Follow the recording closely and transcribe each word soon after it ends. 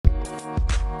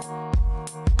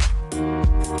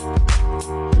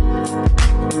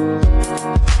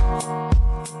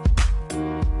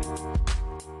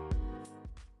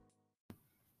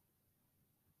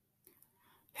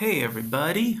Hey,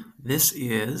 everybody. This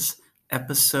is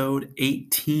episode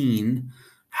 18,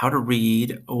 How to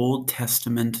Read Old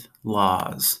Testament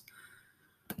Laws.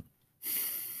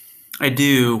 I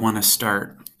do want to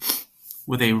start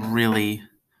with a really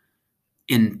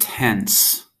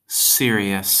intense,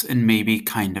 serious, and maybe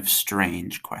kind of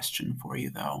strange question for you,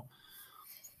 though.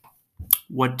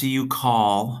 What do you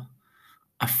call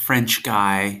a French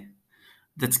guy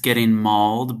that's getting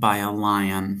mauled by a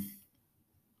lion?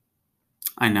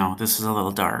 I know, this is a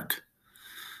little dark.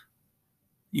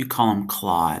 You call him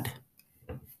Claude.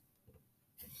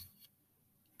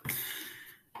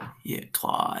 Yeah,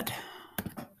 Claude.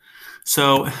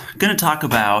 So, I'm going to talk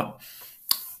about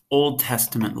Old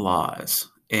Testament laws.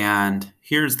 And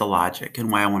here's the logic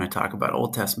and why I want to talk about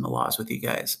Old Testament laws with you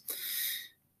guys.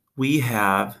 We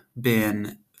have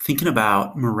been thinking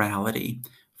about morality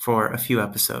for a few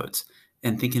episodes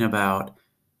and thinking about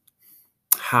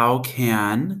how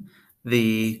can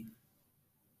the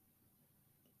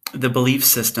belief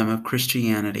system of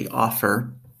Christianity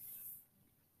offer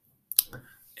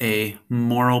a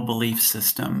moral belief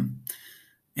system,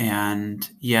 and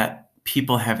yet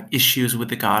people have issues with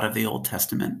the God of the Old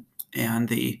Testament and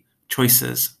the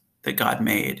choices that God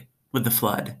made with the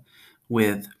flood,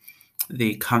 with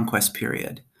the conquest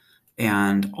period,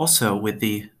 and also with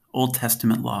the Old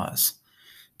Testament laws.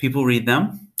 People read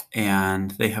them and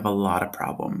they have a lot of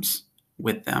problems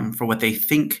with them for what they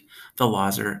think the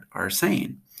laws are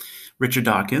saying. Richard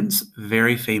Dawkins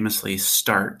very famously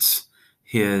starts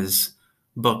his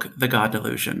book, The God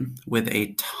Delusion, with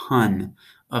a ton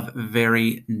of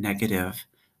very negative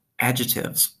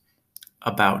adjectives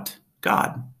about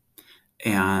God.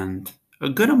 And a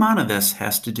good amount of this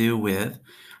has to do with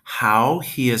how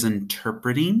he is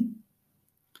interpreting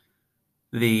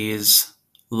these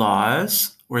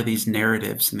laws or these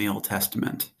narratives in the Old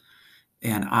Testament.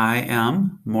 And I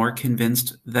am more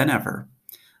convinced than ever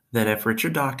that if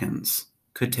Richard Dawkins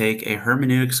could take a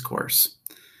hermeneutics course,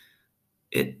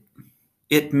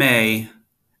 it may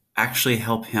actually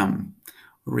help him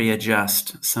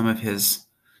readjust some of his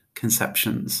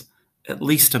conceptions, at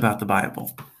least about the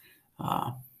Bible.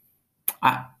 I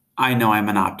know I'm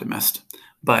an optimist,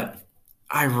 but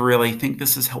I really think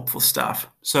this is helpful stuff.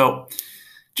 So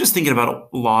just thinking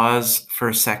about laws for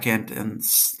a second, and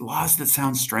laws that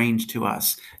sound strange to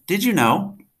us. Did you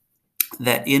know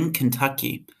that in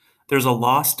Kentucky, there's a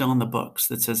law still in the books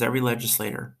that says every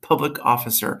legislator, public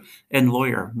officer, and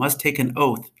lawyer must take an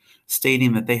oath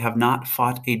stating that they have not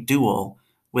fought a duel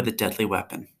with a deadly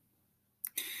weapon?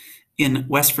 In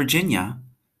West Virginia,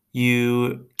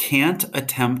 you can't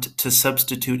attempt to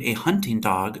substitute a hunting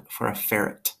dog for a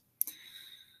ferret.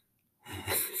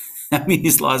 I mean,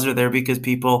 these laws are there because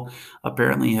people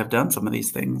apparently have done some of these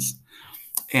things.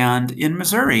 And in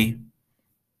Missouri,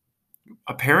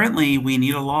 apparently we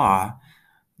need a law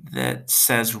that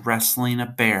says wrestling a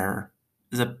bear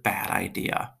is a bad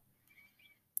idea.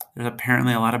 There's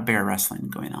apparently a lot of bear wrestling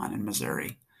going on in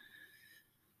Missouri.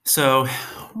 So,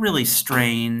 really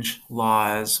strange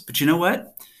laws. But you know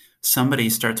what? Somebody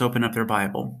starts opening up their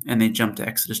Bible and they jump to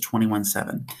Exodus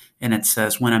 21:7. And it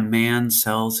says, when a man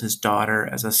sells his daughter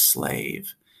as a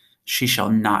slave, she shall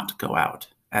not go out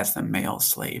as the male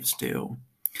slaves do.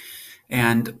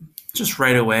 And just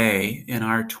right away in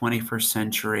our 21st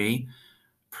century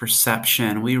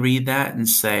perception, we read that and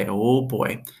say, oh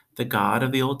boy, the God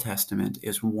of the Old Testament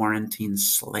is warranting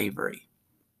slavery.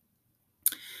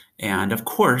 And of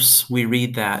course, we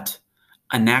read that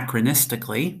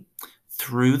anachronistically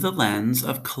through the lens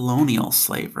of colonial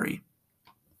slavery.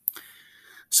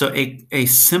 So a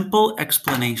simple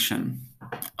explanation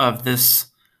of this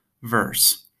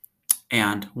verse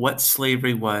and what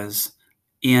slavery was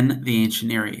in the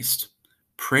ancient Near East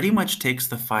pretty much takes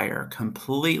the fire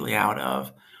completely out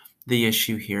of the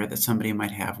issue here that somebody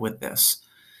might have with this.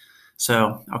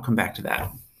 So I'll come back to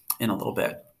that in a little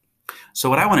bit. So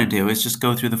what I want to do is just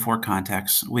go through the four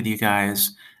contexts with you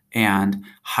guys and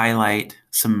highlight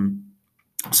some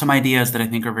ideas that I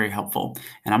think are very helpful.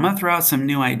 And I'm going to throw out some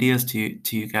new ideas to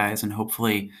you guys, and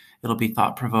hopefully it'll be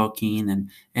thought-provoking,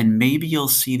 and maybe you'll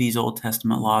see these Old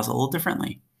Testament laws a little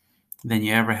differently than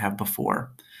you ever have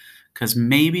before. Because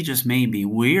maybe, just maybe,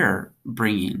 we're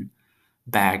bringing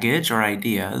baggage or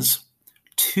ideas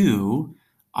to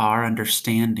our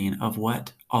understanding of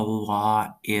what a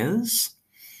law is.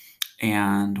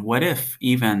 And what if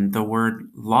even the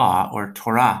word law or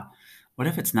Torah, what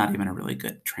if it's not even a really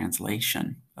good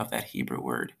translation of that Hebrew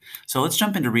word? So let's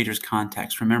jump into reader's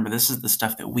context. Remember, this is the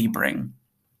stuff that we bring.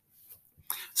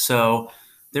 So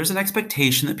there's an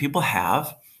expectation that people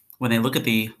have when they look at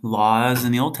the laws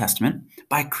in the Old Testament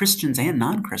by Christians and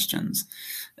non-Christians.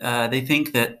 They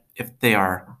think that if they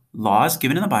are laws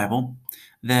given in the Bible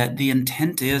that the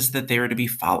intent is that they are to be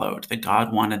followed, that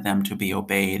God wanted them to be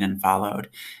obeyed and followed,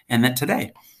 and that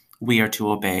today we are to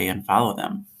obey and follow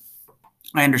them.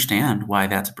 I understand why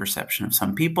that's a perception of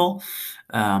some people,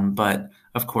 but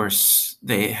of course,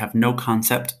 they have no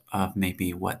concept of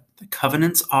maybe what the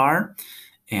covenants are,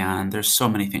 and there's so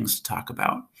many things to talk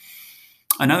about.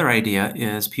 Another idea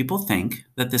is people think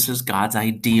that this is God's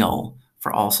ideal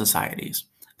for all societies,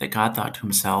 that God thought to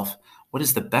himself, what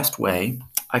is the best way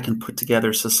I can put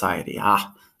together society?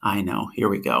 I know, here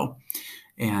we go.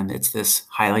 And it's this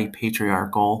highly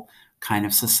patriarchal kind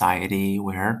of society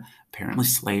where apparently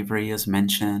slavery is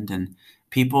mentioned and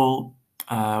people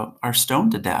are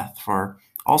stoned to death for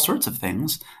all sorts of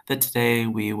things that today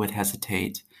we would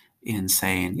hesitate in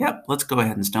saying, yep, let's go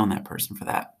ahead and stone that person for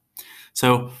that.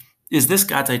 So is this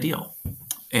God's ideal?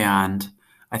 And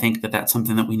I think that that's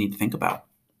something that we need to think about.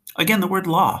 Again, the word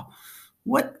law.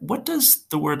 What does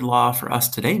the word law for us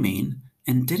today mean?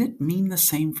 And did it mean the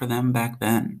same for them back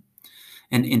then?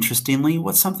 And interestingly,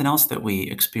 what's something else that we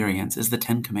experience is the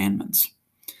Ten Commandments.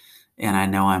 And I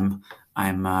know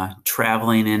I'm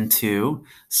traveling into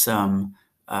some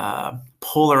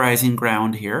polarizing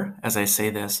ground here as I say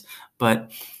this,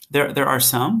 but there are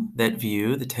some that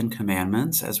view the Ten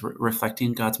Commandments as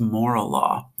reflecting God's moral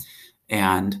law.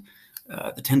 And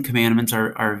the Ten Commandments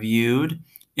are viewed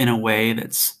in a way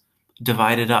that's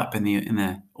divided up in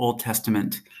the Old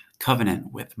Testament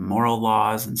covenant with moral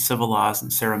laws and civil laws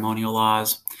and ceremonial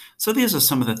laws. So these are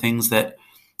some of the things that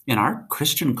in our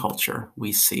Christian culture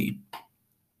we see.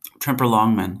 Tremper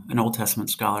Longman, an Old Testament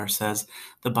scholar, says,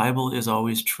 the Bible is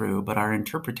always true, but our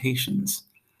interpretations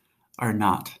are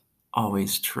not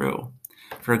always true.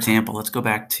 For example, let's go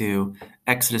back to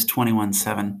Exodus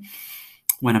 21:7,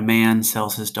 when a man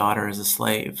sells his daughter as a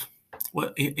slave.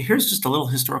 Well, here's just a little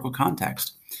historical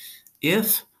context.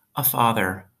 If a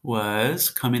father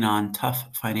was coming on tough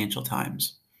financial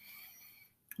times,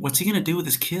 what's he going to do with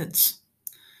his kids?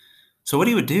 So what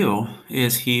he would do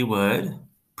is he would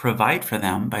provide for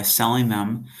them by selling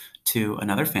them to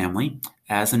another family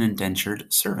as an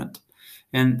indentured servant.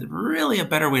 And really a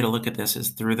better way to look at this is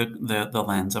through the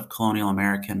lens of colonial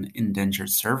American indentured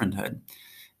servanthood.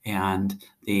 And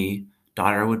the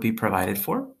daughter would be provided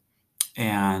for,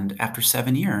 and after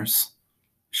 7 years,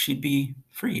 she'd be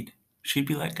freed. She'd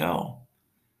be let go.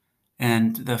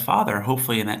 And the father,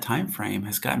 hopefully in that time frame,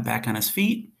 has gotten back on his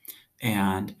feet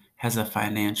and has a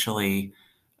financially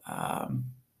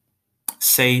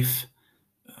safe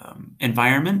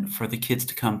environment for the kids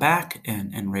to come back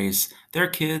and raise their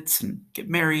kids and get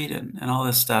married and all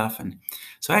this stuff. And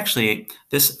so actually,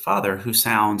 this father, who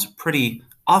sounds pretty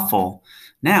awful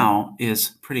now,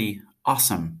 is pretty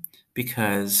awesome,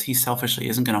 because he selfishly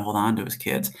isn't going to hold on to his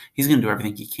kids. He's going to do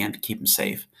everything he can to keep them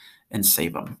safe and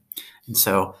save them. And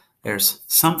so there's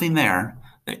something there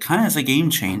that kind of is a game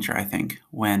changer, I think,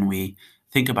 when we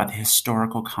think about the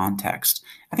historical context.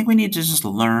 I think we need to just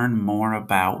learn more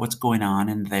about what's going on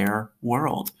in their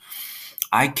world.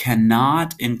 I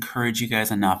cannot encourage you guys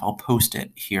enough. I'll post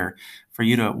it here for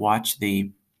you to watch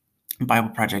the Bible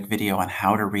Project video on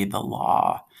how to read the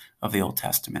law of the Old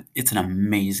Testament. It's an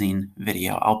amazing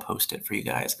video. I'll post it for you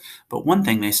guys. But one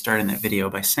thing they start in that video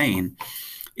by saying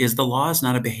is the law is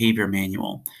not a behavior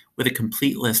manual with a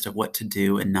complete list of what to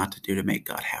do and not to do to make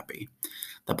God happy.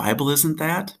 The Bible isn't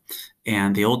that,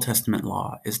 and the Old Testament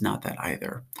law is not that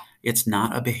either. It's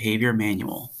not a behavior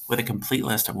manual with a complete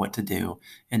list of what to do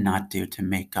and not do to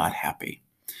make God happy.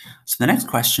 So the next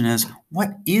question is,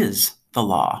 what is the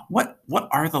law? What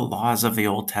are the laws of the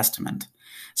Old Testament?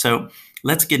 So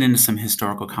let's get into some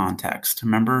historical context.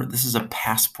 Remember, this is a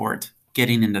passport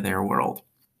getting into their world.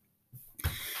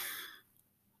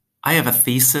 I have a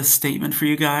thesis statement for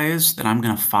you guys that I'm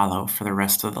going to follow for the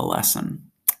rest of the lesson.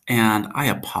 And I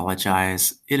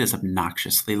apologize, it is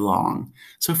obnoxiously long,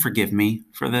 so forgive me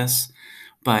for this,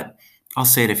 but I'll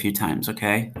say it a few times,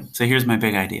 okay? So here's my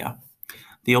big idea.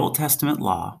 The Old Testament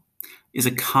law is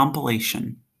a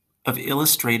compilation of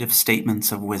illustrative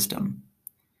statements of wisdom,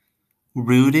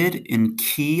 rooted in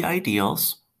key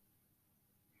ideals,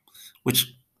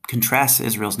 which contrasts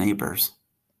Israel's neighbors,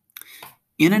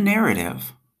 in a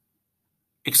narrative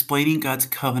explaining God's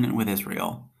covenant with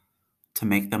Israel to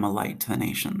make them a light to the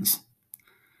nations.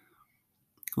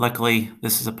 Luckily,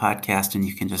 this is a podcast and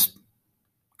you can just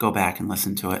go back and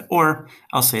listen to it, or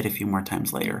I'll say it a few more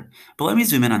times later. But let me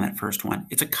zoom in on that first one.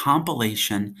 It's a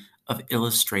compilation of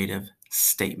illustrative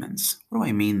statements. What do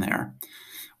I mean there?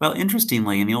 Well,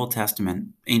 interestingly, in the Old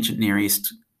Testament, ancient Near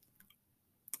East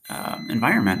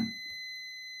environment,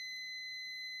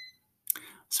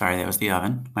 sorry, that was the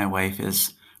oven. My wife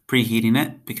is preheating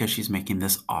it because she's making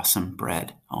this awesome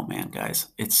bread. Oh man, guys,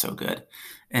 it's so good.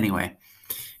 Anyway,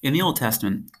 in the Old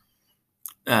Testament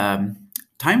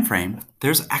time frame,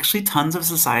 there's actually tons of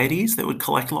societies that would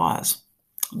collect laws.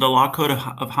 The Law Code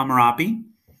of Hammurabi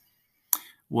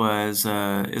is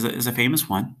a famous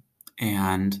one,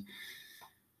 and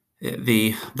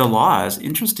the laws,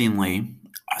 interestingly,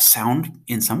 sound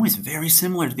in some ways very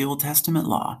similar to the Old Testament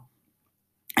law,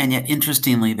 and yet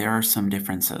interestingly, there are some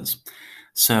differences.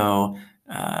 So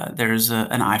there's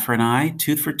an eye for an eye,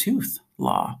 tooth for tooth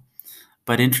law,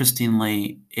 but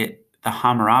interestingly, the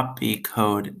Hammurabi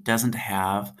Code doesn't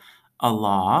have a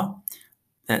law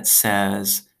that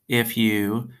says if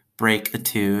you break the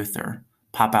tooth or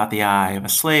pop out the eye of a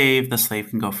slave, the slave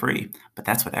can go free. But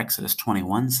that's what Exodus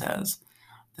 21 says.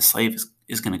 The slave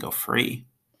is going to go free.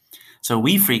 So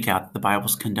we freak out that the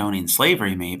Bible's condoning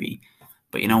slavery, maybe.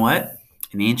 But you know what?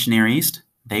 In the ancient Near East,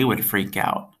 they would freak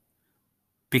out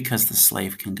because the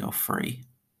slave can go free.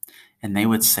 And they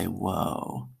would say,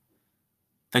 whoa,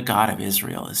 the God of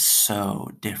Israel is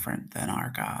so different than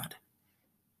our God.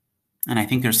 And I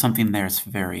think there's something there that's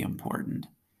very important.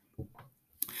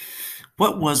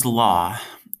 What was law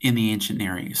in the ancient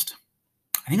Near East?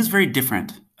 I think it's very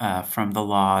different from the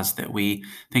laws that we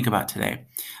think about today.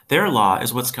 Their law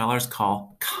is what scholars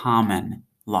call common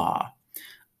law.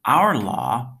 Our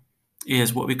law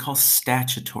is what we call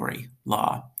statutory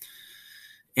law.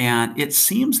 And it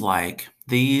seems like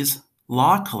these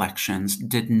law collections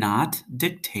did not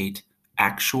dictate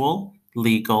actual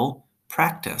legal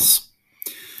practice.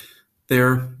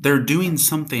 They're doing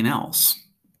something else.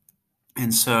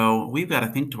 And so we've got to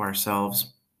think to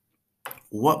ourselves,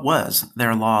 what was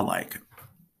their law like?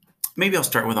 Maybe I'll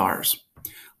start with ours.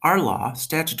 Our law,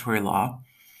 statutory law,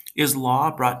 is law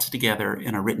brought together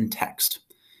in a written text.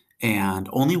 And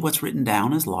only what's written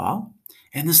down is law.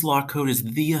 And this law code is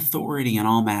the authority in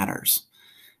all matters.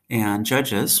 And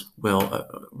judges will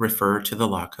refer to the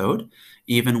law code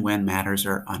even when matters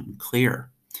are unclear.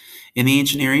 In the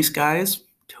ancient Near East, guys,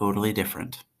 totally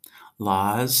different.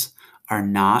 Laws are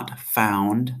not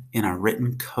found in a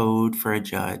written code for a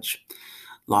judge.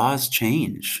 Laws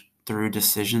change through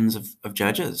decisions of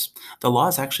judges. The law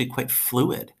is actually quite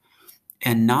fluid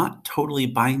and not totally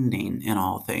binding in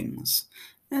all things.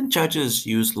 And judges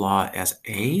use law as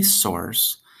a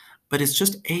source, but it's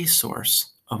just a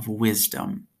source of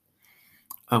wisdom.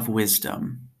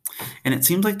 And it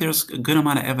seems like there's a good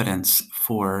amount of evidence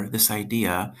for this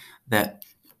idea that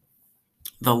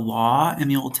the law in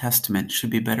the Old Testament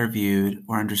should be better viewed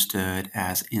or understood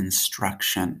as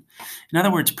instruction. In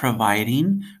other words,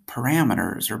 providing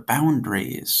parameters or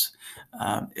boundaries,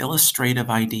 illustrative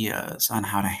ideas on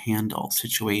how to handle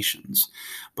situations.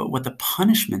 But what the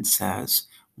punishment says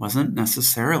wasn't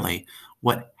necessarily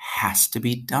what has to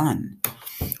be done.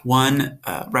 One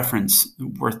reference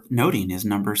worth noting is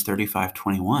Numbers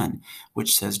 35:21,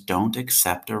 which says, "Don't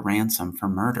accept a ransom for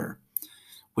murder,"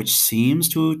 which seems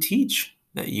to teach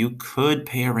that you could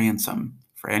pay a ransom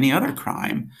for any other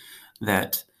crime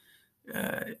that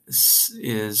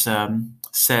is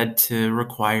said to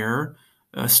require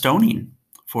stoning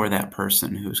for that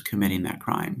person who's committing that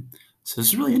crime. So this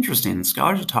is really interesting.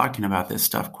 Scholars are talking about this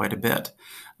stuff quite a bit.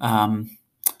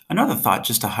 Another thought,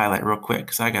 just to highlight real quick,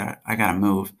 because I gotta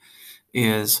move,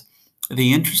 is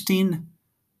the interesting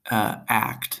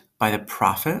act by the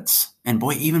prophets, and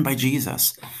boy, even by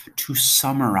Jesus, to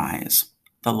summarize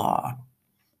the law.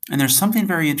 And there's something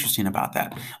very interesting about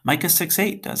that. Micah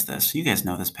 6:8 does this. You guys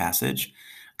know this passage.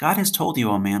 God has told you,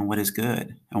 O man, what is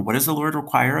good. And what does the Lord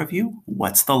require of you?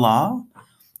 What's the law?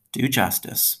 Do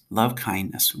justice, love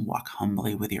kindness, and walk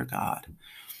humbly with your God.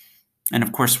 And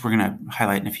of course, we're going to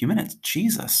highlight in a few minutes,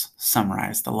 Jesus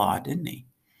summarized the law, didn't he?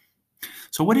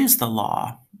 So what is the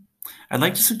law? I'd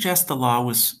like to suggest the law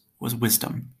was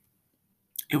wisdom.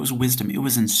 It was wisdom. It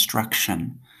was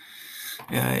instruction.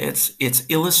 It's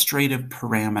illustrative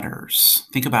parameters.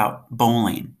 Think about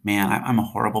bowling. Man, I'm a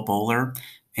horrible bowler,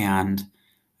 and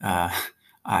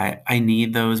I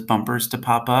need those bumpers to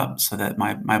pop up so that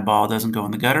my ball doesn't go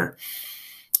in the gutter.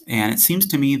 And it seems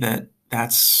to me that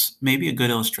that's maybe a good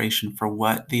illustration for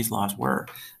what these laws were.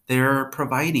 They're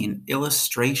providing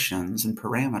illustrations and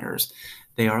parameters.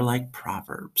 They are like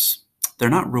proverbs. They're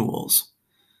not rules,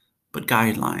 but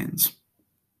guidelines.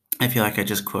 I feel like I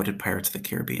just quoted Pirates of the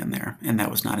Caribbean there, and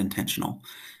that was not intentional.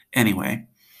 Anyway,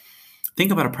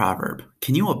 think about a proverb.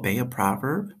 Can you obey a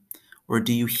proverb, or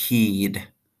do you heed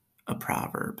a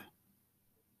proverb?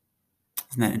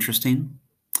 Isn't that interesting?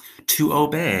 To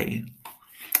obey.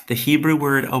 The Hebrew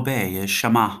word obey is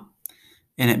shama,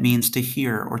 and it means to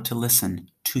hear or to listen,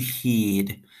 to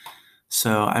heed.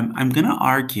 So I'm going to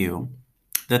argue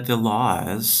that the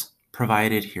laws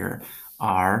provided here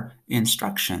are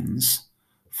instructions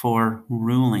for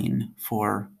ruling,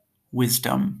 for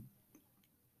wisdom.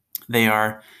 They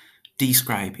are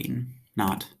describing,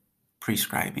 not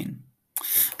prescribing.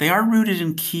 They are rooted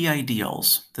in key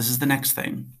ideals. This is the next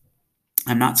thing.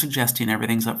 I'm not suggesting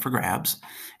everything's up for grabs.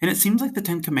 And it seems like the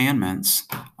Ten Commandments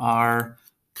are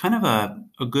kind of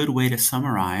a good way to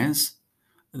summarize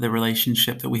the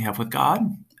relationship that we have with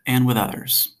God and with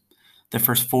others. The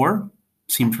first 4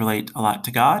 seem to relate a lot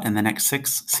to God, and the next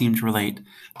 6 seem to relate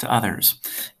to others.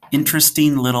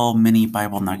 Interesting little mini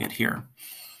Bible nugget here.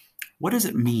 What does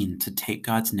it mean to take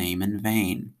God's name in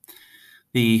vain?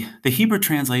 The Hebrew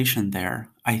translation there,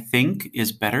 I think,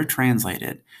 is better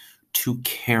translated to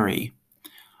carry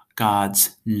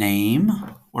God's name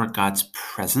or God's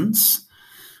presence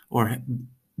or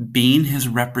being his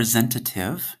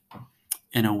representative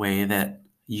in a way that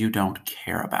you don't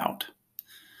care about.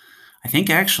 I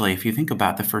think actually, if you think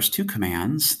about the first 2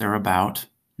 commands, they're about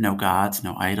no gods,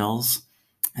 no idols.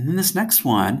 And then this next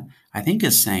one, I think,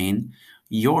 is saying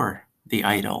you're the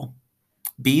idol.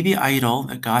 Be the idol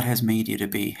that God has made you to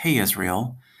be. Hey,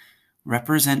 Israel,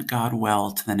 represent God well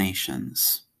to the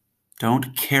nations.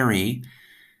 Don't carry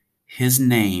his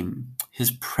name,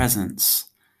 his presence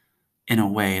in a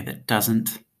way that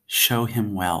doesn't show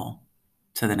him well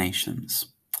to the nations.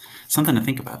 Something to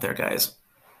think about there, guys.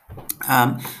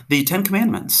 The 10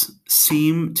 Commandments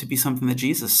seem to be something that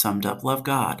Jesus summed up. Love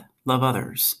God, love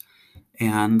others.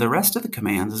 And the rest of the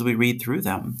commands, as we read through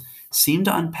them, seem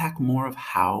to unpack more of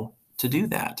how to do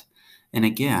that. And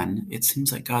again, it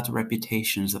seems like God's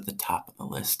reputation is at the top of the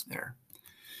list there.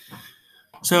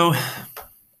 So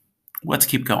let's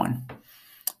keep going.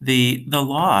 The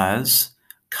laws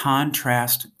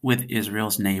contrast with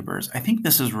Israel's neighbors. I think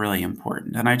this is really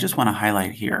important. And I just want to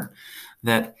highlight here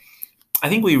that I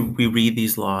think we read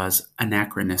these laws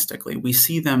anachronistically. We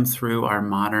see them through our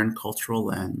modern cultural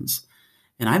lens.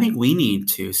 And I think we need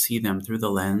to see them through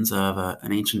the lens of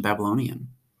an ancient Babylonian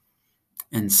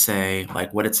and say,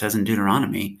 like what it says in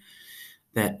Deuteronomy,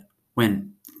 that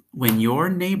when your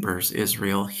neighbors,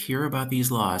 Israel, hear about these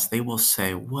laws, they will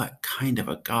say, what kind of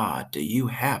a God do you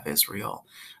have, Israel,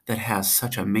 that has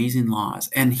such amazing laws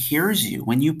and hears you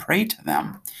when you pray to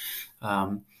them?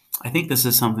 I think this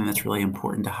is something that's really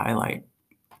important to highlight.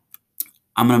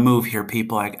 I'm going to move here,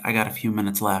 people. I got a few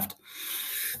minutes left.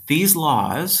 These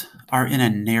laws are in a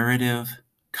narrative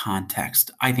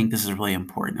context. I think this is really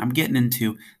important. I'm getting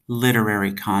into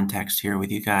literary context here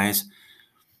with you guys.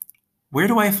 Where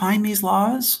do I find these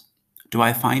laws? Do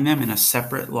I find them in a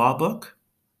separate law book?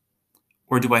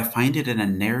 Or do I find it in a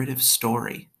narrative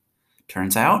story?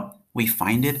 Turns out we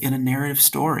find it in a narrative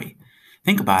story.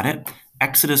 Think about it.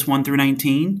 Exodus 1 through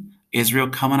 19, Israel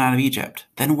coming out of Egypt.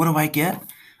 Then what do I get?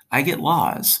 I get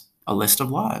laws, a list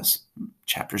of laws.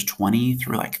 Chapters 20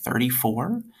 through like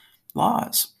 34,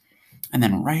 laws. And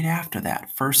then right after that,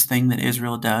 first thing that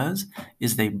Israel does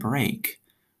is they break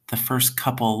the first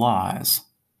couple laws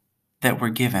that were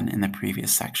given in the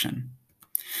previous section.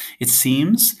 It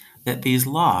seems that these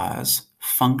laws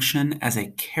function as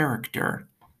a character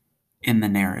in the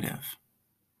narrative.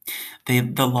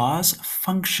 The laws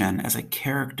function as a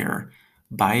character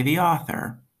by the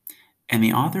author, and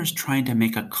the author is trying to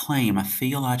make a claim, a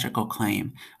theological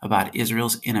claim, about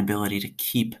Israel's inability to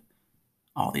keep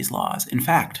all these laws. In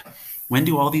fact, when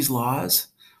do all these laws,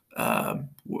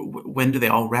 when do they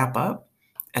all wrap up?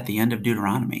 At the end of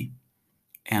Deuteronomy.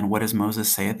 And what does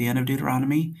Moses say at the end of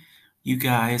Deuteronomy? You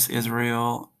guys,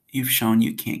 Israel, you've shown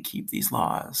you can't keep these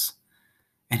laws.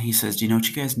 And he says, do you know what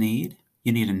you guys need?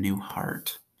 You need a new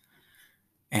heart.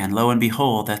 And lo and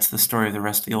behold, that's the story of the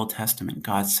rest of the Old Testament.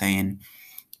 God saying,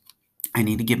 I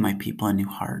need to give my people a new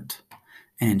heart.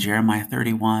 And in Jeremiah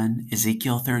 31,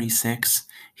 Ezekiel 36,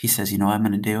 he says, you know what I'm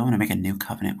going to do? I'm going to make a new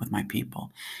covenant with my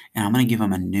people. And I'm going to give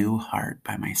them a new heart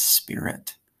by my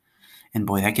Spirit. And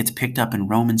boy, that gets picked up in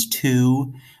Romans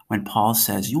 2 when Paul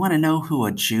says, you want to know who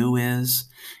a Jew is?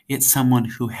 It's someone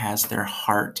who has their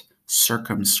heart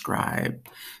circumcised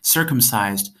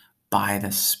by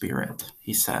the Spirit,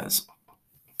 he says.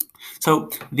 So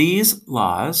these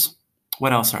laws,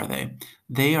 what else are they?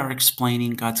 They are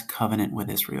explaining God's covenant with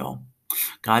Israel.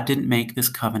 God didn't make this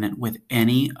covenant with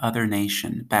any other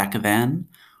nation back then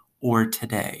or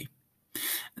today.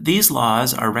 These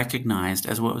laws are recognized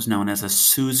as what was known as a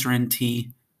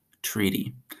suzerainty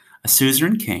treaty. A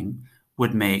suzerain king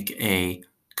would make a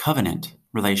covenant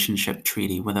relationship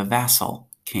treaty with a vassal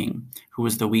king who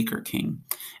was the weaker king.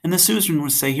 And the suzerain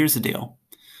would say, here's the deal.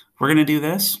 We're going to do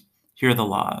this. Here are the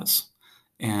laws.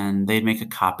 And they'd make a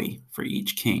copy for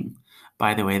each king.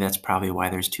 By the way, that's probably why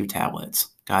there's 2 tablets.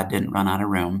 God didn't run out of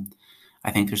room.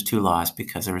 I think there's 2 laws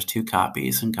because there was 2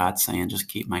 copies, and God's saying, just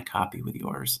keep my copy with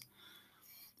yours.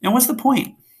 And what's the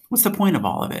point? What's the point of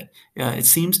all of it? It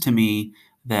seems to me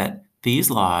that these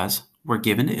laws were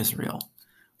given to Israel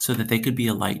so that they could be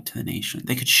a light to the nation.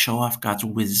 They could show off God's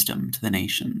wisdom to the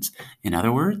nations. In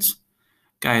other words,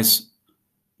 guys,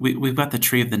 we've got the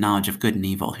tree of the knowledge of good and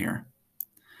evil here.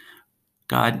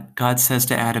 God says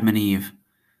to Adam and Eve,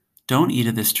 don't eat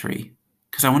of this tree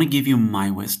because I want to give you my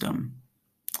wisdom.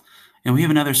 And we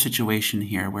have another situation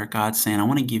here where God's saying, I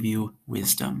want to give you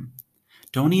wisdom.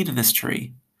 Don't eat of this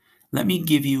tree. Let me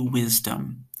give you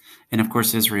wisdom. And of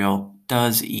course, Israel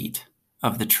does eat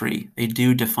of the tree. They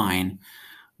do define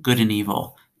good and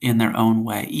evil in their own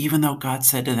way, even though God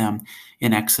said to them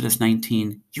in Exodus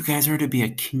 19, you guys are to be a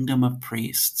kingdom of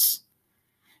priests.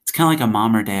 It's kind of like a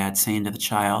mom or dad saying to the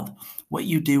child, what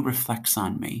you do reflects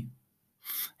on me.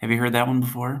 Have you heard that one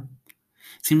before?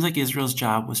 It seems like Israel's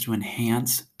job was to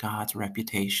enhance God's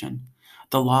reputation.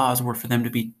 The laws were for them to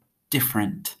be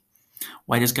different.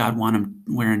 Why does God want them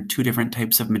wearing 2 different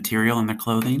types of material in their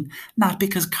clothing? Not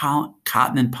because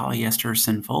cotton and polyester are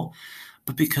sinful,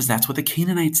 but because that's what the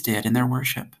Canaanites did in their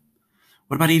worship.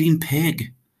 What about eating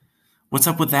pig? What's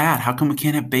up with that? How come we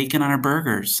can't have bacon on our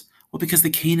burgers? Well, because the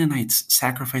Canaanites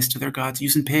sacrificed to their gods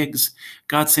using pigs.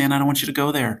 God's saying, I don't want you to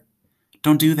go there.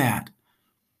 Don't do that.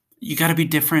 You got to be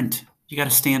different. You got to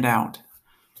stand out.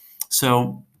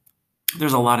 So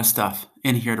there's a lot of stuff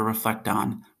in here to reflect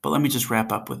on, but let me just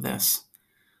wrap up with this.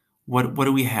 What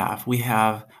do we have? We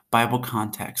have Bible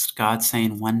context. God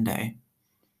saying one day,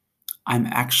 I'm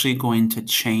actually going to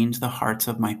change the hearts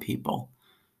of my people.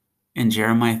 In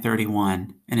Jeremiah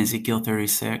 31 and Ezekiel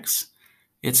 36,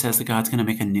 it says that God's going to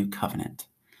make a new covenant.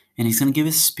 And he's going to give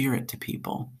his spirit to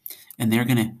people. And they're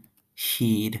going to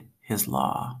heed his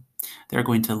law. They're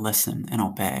going to listen and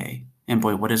obey. And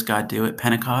boy, what does God do at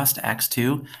Pentecost? Acts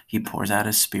 2, he pours out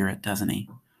his spirit, doesn't he?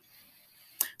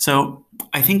 So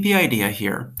I think the idea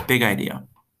here, big idea,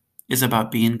 is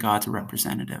about being God's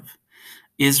representative.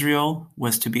 Israel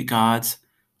was to be God's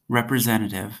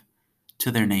representative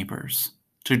to their neighbors,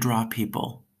 to draw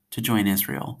people to join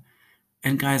Israel.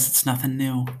 And guys, it's nothing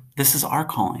new. This is our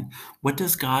calling. What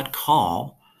does God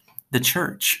call the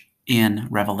church in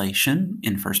Revelation,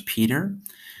 in 1 Peter?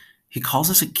 He calls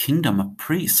us a kingdom of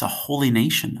priests, a holy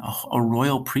nation, a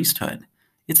royal priesthood.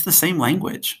 It's the same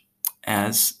language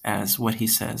as what he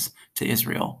says to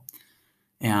Israel.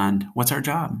 And what's our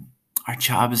job? Our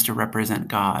job is to represent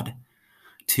God,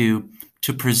 to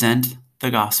present the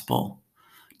gospel,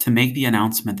 to make the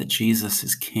announcement that Jesus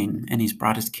is king and he's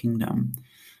brought his kingdom.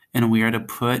 And we are to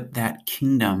put that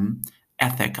kingdom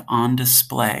ethic on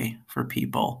display for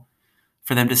people,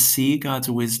 for them to see God's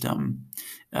wisdom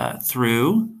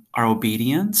through our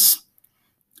obedience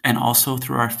and also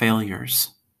through our failures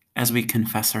as we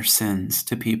confess our sins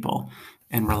to people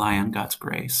and rely on God's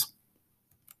grace.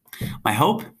 My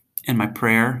hope and my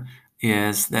prayer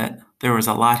is that there was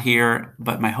a lot here,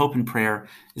 but my hope and prayer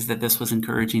is that this was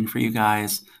encouraging for you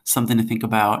guys, something to think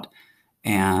about.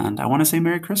 And I want to say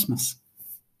Merry Christmas.